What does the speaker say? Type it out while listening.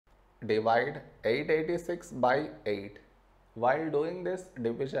Divide 886 by 8. While doing this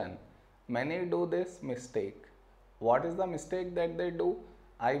division, many do this mistake. What is the mistake that they do?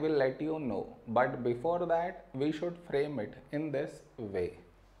 I will let you know. But before that, we should frame it in this way.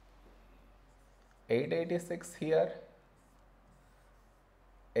 886 here,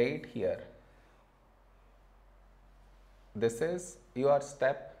 8 here. This is your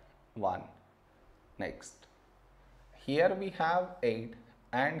step 1. Next, here we have 8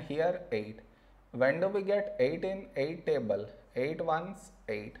 and here 8. When do we get 8 in 8 table? 8 ones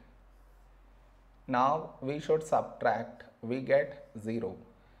 8. Now we should subtract. We get 0.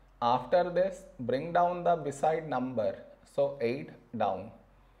 After this, bring down the beside number. So 8 down.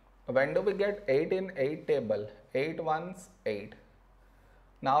 When do we get 8 in 8 table? 8 ones 8.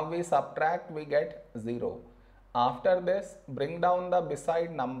 Now we subtract. We get 0. After this, bring down the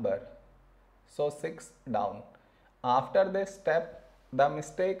beside number. So 6 down. After this step, the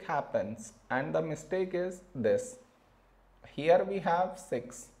mistake happens, and the mistake is this. Here we have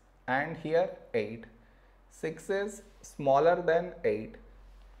 6 and here 8. 6 is smaller than 8.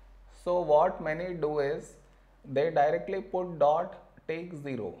 So what many do is they directly put dot, take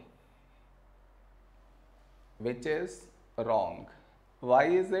 0, which is wrong. Why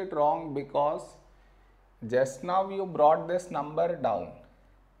is it wrong? Because just now you brought this number down,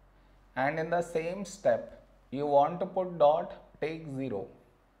 and in the same step you want to put dot, take 0,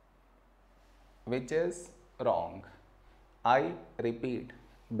 which is wrong. I repeat,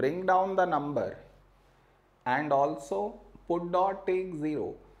 bring down the number and also put dot, take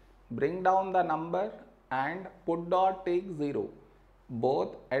 0. Bring down the number and put dot, take 0.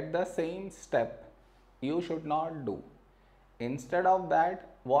 Both at the same step you should not do. Instead of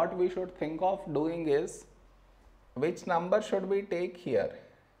that, what we should think of doing is, which number should we take here?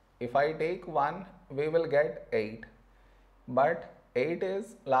 If I take 1, we will get 8. But 8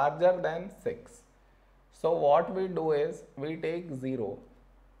 is larger than 6. So what we do is, we take 0.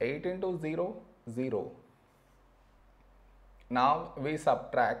 8 into 0, 0. Now we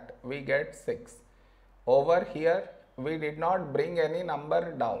subtract, we get 6. Over here, we did not bring any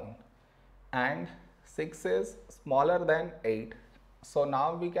number down, and 6 is smaller than 8. So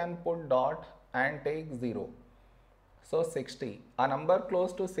now we can put dot and take 0. So 60. A number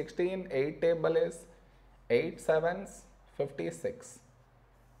close to 60 in 8 table is 8 sevens 56.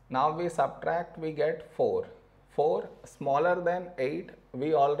 Now we subtract, we get 4. 4 smaller than 8.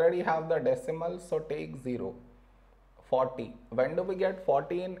 We already have the decimal, so take 0. 40. When do we get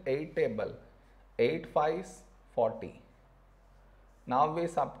 40 in 8 table? 8 fives 40. Now we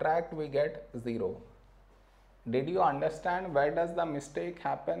subtract, we get 0. Did you understand where does the mistake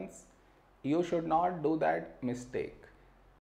happens? You should not do that mistake.